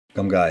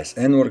Welcome guys,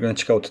 and we're gonna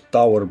check out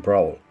Tower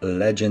Brawl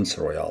Legends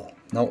Royale.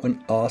 Now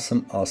an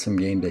awesome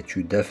game that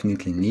you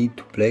definitely need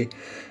to play.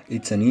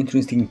 It's an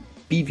interesting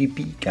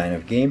PvP kind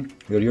of game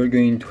where you're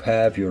going to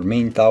have your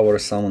main tower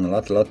summon a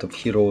lot of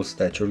heroes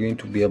that you're going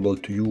to be able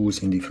to use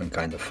in different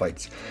kind of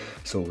fights.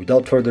 So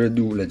without further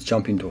ado, let's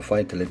jump into a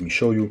fight and let me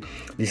show you.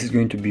 This is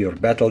going to be your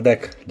battle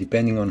deck.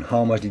 Depending on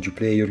how much did you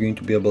play, you're going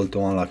to be able to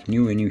unlock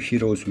new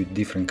heroes with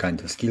different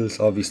kinds of skills.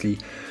 Obviously,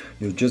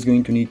 you're just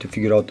going to need to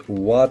figure out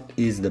what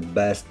is the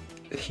best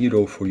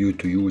hero for you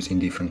to use in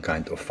different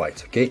kind of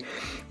fights. Okay,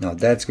 now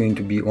that's going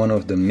to be one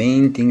of the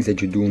main things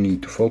that you do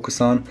need to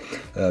focus on.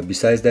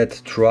 Besides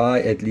that, try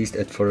at least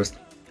at first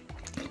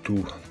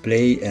to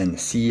play and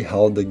see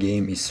how the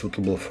game is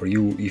suitable for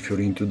you. If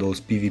you're into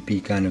those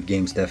PvP kind of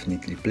games,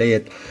 definitely play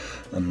it.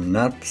 I'm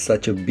not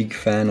such a big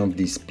fan of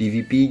these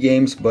PvP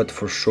games, but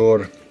for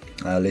sure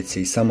let's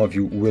say some of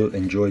you will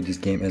enjoy this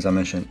game. As I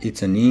mentioned,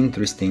 it's an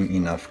interesting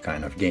enough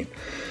kind of game.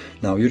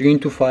 Now you're going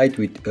to fight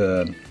with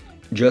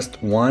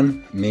just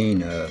one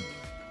main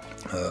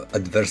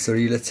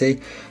adversary, let's say.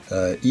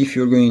 If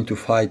you're going to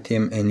fight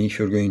him and if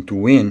you're going to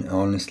win,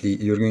 honestly,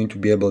 you're going to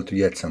be able to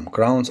get some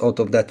crowns out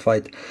of that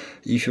fight.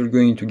 If you're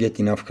going to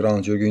get enough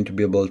crowns, you're going to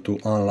be able to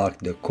unlock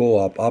the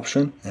co-op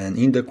option, and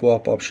in the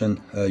co-op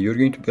option you're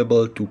going to be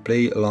able to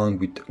play along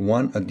with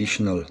one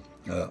additional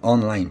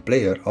online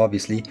player,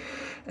 obviously.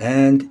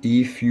 And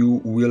if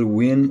you will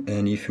win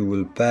and if you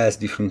will pass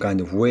different kind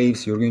of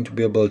waves, you're going to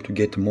be able to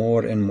get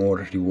more and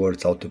more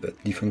rewards out of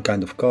it, different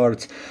kind of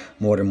cards,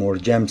 more and more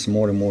gems,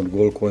 more and more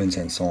gold coins,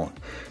 and so on.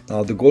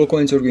 Now the gold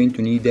coins, you're going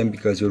to need them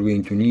because you're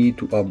going to need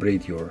to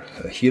upgrade your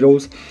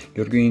heroes.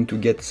 You're going to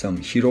get some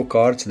hero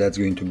cards. That's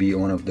going to be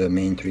one of the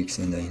main tricks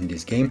in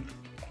this game.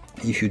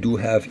 If you do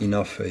have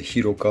enough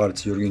hero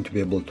cards, you're going to be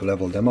able to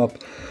level them up.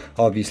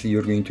 Obviously,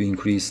 you're going to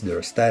increase their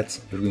stats,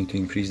 you're going to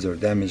increase their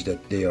damage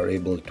that they are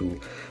able to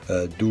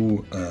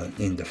do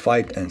in the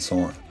fight, and so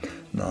on.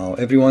 Now,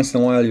 every once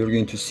in a while, you're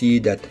going to see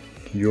that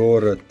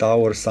your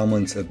tower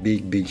summons a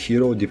big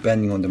hero,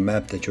 depending on the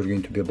map that you're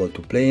going to be able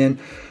to play in.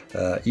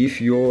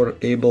 If you're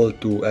able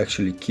to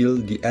actually kill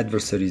the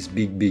adversary's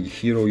big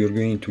hero, you're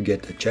going to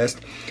get a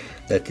chest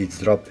that is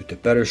dropped with a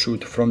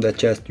parachute. From that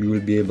chest you will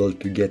be able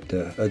to get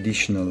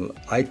additional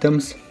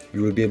items.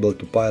 You will be able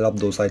to pile up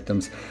those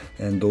items,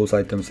 and those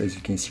items, as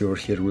you can see over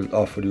here, will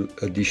offer you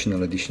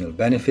additional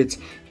benefits.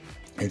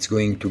 It's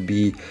going to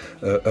be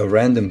a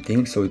random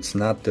thing, so it's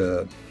not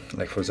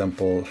like, for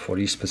example, for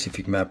each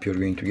specific map you're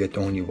going to get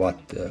only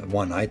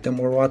one item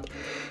or what.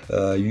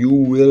 You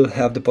will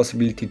have the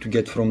possibility to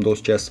get from those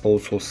chests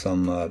also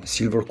some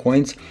silver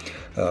coins.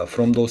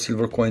 From those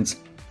silver coins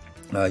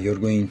you're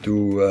going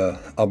to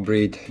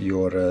upgrade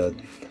your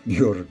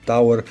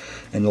tower,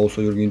 and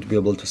also you're going to be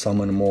able to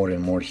summon more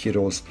and more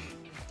heroes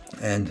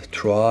and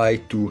try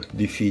to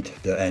defeat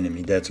the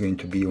enemy. That's going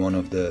to be one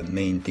of the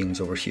main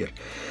things over here.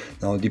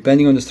 Now,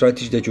 depending on the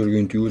strategy that you're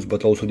going to use,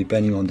 but also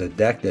depending on the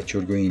deck that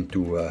you're going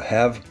to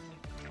have,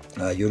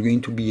 you're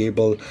going to be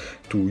able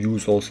to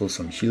use also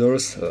some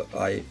healers.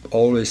 I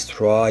always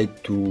try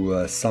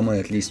to summon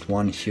at least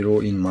one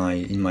hero in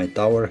my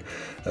tower.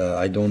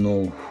 I don't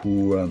know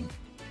who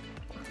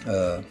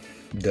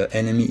the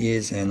enemy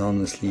is, and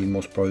honestly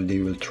most probably they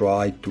will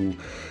try to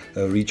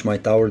reach my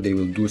tower. They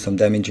will do some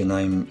damage, and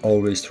I'm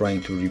always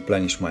trying to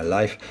replenish my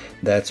life.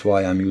 That's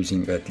why I'm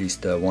using at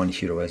least one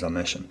hero, as I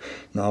mentioned.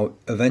 Now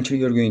eventually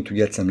you're going to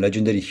get some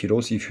legendary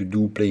heroes if you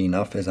do play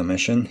enough, as I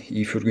mentioned.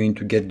 If you're going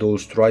to get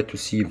those, try to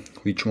see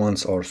which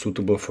ones are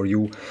suitable for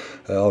you.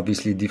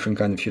 Obviously different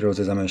kind of heroes,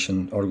 as I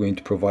mentioned, are going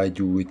to provide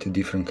you with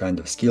different kind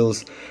of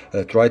skills.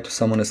 Try to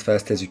summon as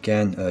fast as you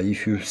can.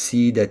 If you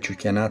see that you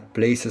cannot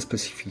place a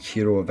specific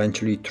hero,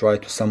 eventually try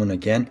to summon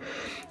again.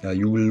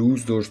 You will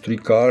lose those 3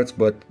 cards,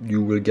 but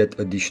you will get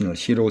additional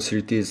heroes. Here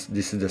it is.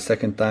 This is the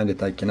second time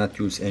that I cannot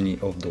use any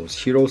of those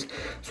heroes,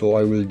 so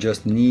I will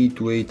just need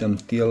to wait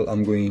until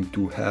I'm going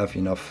to have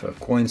enough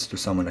coins to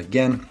summon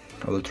again.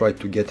 I will try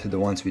to get the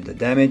ones with the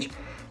damage.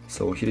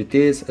 So here it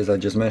is. As I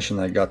just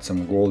mentioned, I got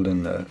some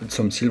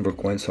some silver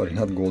coins, sorry,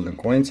 not golden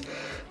coins.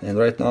 And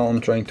right now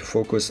I'm trying to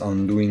focus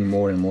on doing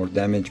more and more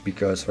damage,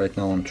 because right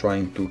now I'm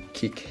trying to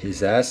kick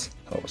his ass.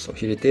 Oh, so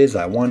here it is.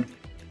 I won.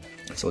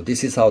 So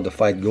this is how the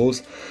fight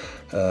goes.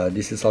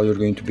 This is how you're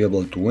going to be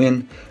able to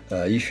win.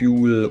 If you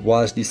will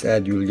watch this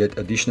ad, you will get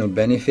additional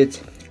benefits.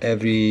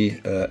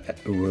 Every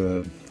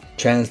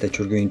chance that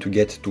you're going to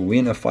get to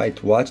win a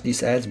fight, watch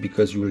these ads,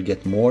 because you will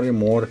get more and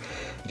more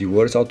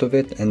rewards out of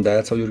it, and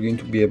that's how you're going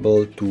to be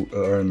able to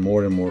earn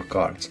more and more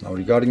cards. Now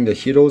regarding the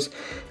heroes,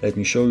 let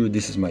me show you.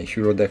 This is my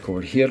hero deck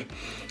over here.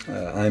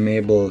 I'm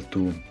able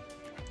to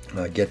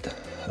get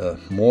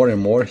more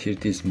and more. Here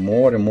it is,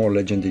 more and more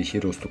legendary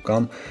heroes to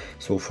come.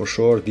 So for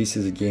sure this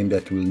is a game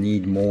that will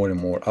need more and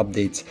more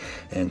updates,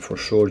 and for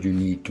sure you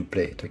need to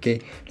play it. Okay,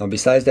 now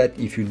besides that,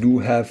 if you do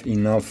have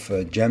enough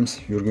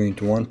gems, you're going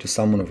to want to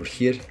summon over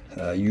here.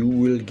 You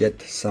will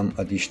get some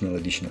additional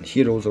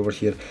heroes over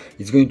here.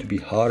 It's going to be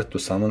hard to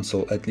summon,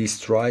 so at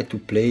least try to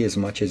play as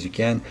much as you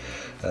can.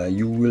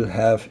 You will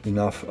have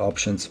enough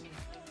options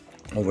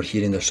over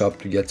here in the shop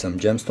to get some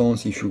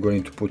gemstones. If you're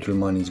going to put your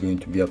money, it's going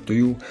to be up to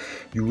you.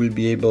 You will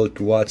be able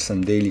to watch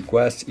some daily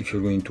quests. If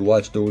you're going to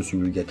watch those, you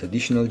will get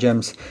additional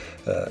gems.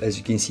 As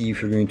you can see,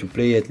 if you're going to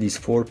play at least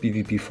 4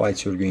 PvP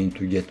fights, you're going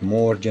to get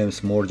more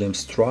gems.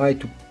 Try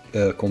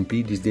to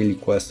complete these daily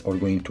quests are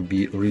going to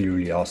be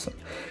really awesome.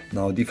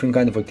 Now, different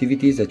kind of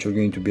activities that you're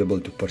going to be able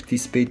to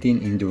participate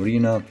in the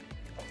arena,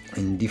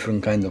 in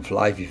different kind of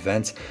live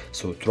events,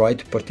 so try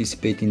to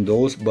participate in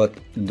those, but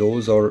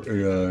those are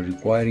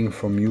requiring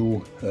from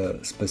you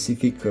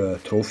specific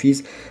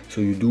trophies,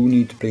 so you do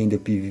need to play in the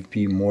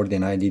PvP more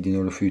than I did in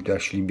order for you to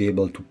actually be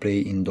able to play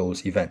in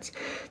those events.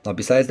 Now,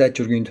 besides that,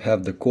 you're going to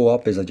have the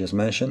co-op, as I just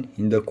mentioned.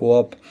 In the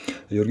co-op,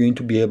 you're going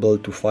to be able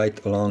to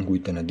fight along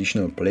with an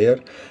additional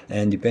player,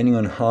 and depending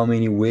on how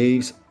many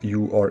waves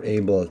you are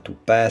able to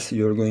pass,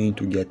 you're going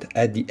to get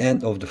at the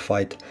end of the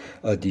fight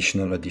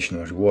additional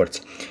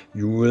rewards.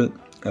 You will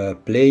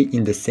play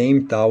in the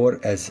same tower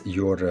as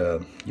your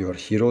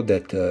hero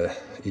that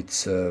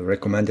it's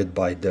recommended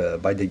by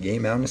the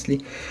game,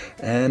 honestly,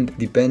 and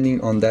depending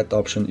on that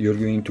option, you're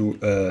going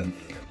to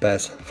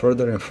pass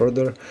further and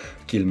further,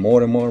 kill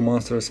more and more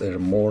monsters, and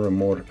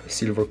more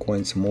silver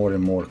coins, more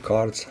and more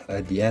cards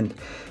at the end.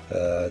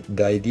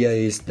 The idea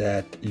is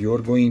that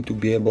you're going to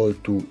be able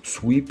to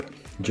sweep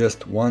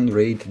just one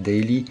raid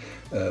daily,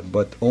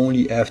 but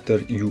only after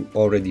you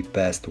already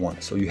passed one.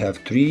 So you have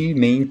 3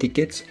 main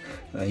tickets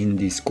in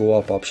these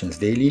co-op options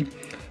daily.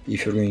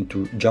 If you're going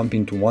to jump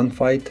into one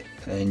fight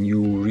and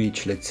you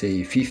reach, let's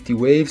say, 50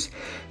 waves,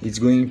 it's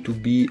going to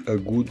be a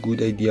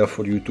good idea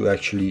for you to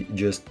actually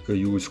just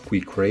use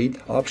quick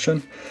raid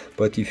option.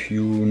 But if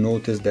you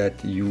notice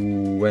that you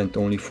went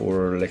only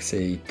for, let's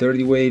say,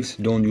 30 waves,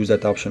 don't use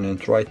that option and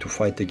try to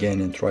fight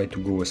again and try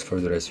to go as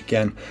further as you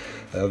can.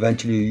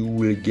 Eventually you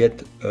will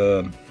get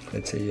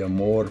let's say a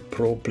more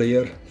pro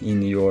player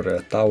in your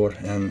tower,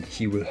 and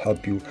he will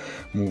help you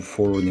move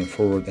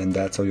forward, and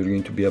that's how you're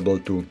going to be able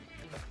to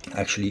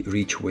actually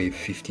reach wave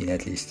 15.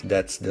 At least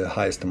that's the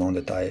highest amount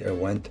that I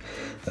went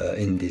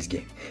in this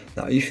game.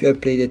 Now, if you have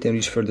played it and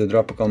reached further,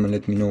 drop a comment,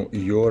 let me know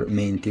your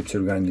main tips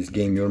regarding this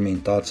game, your main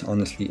thoughts.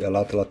 Honestly, a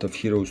lot of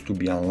heroes to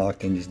be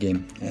unlocked in this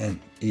game, and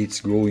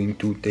it's going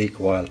to take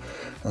a while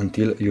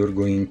until you're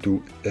going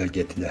to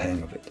get the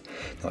hang of it.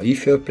 Now,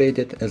 if you have played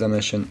it, as I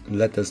mentioned,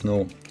 let us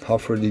know how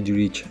far did you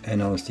reach,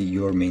 and honestly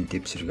your main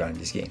tips regarding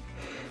this game.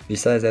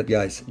 Besides that,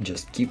 guys,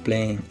 just keep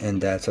playing, and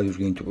that's how you're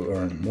going to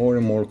earn more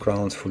and more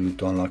crowns for you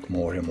to unlock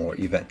more and more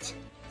events.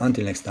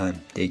 Until next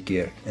time, take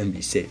care and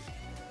be safe.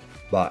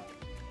 Bye.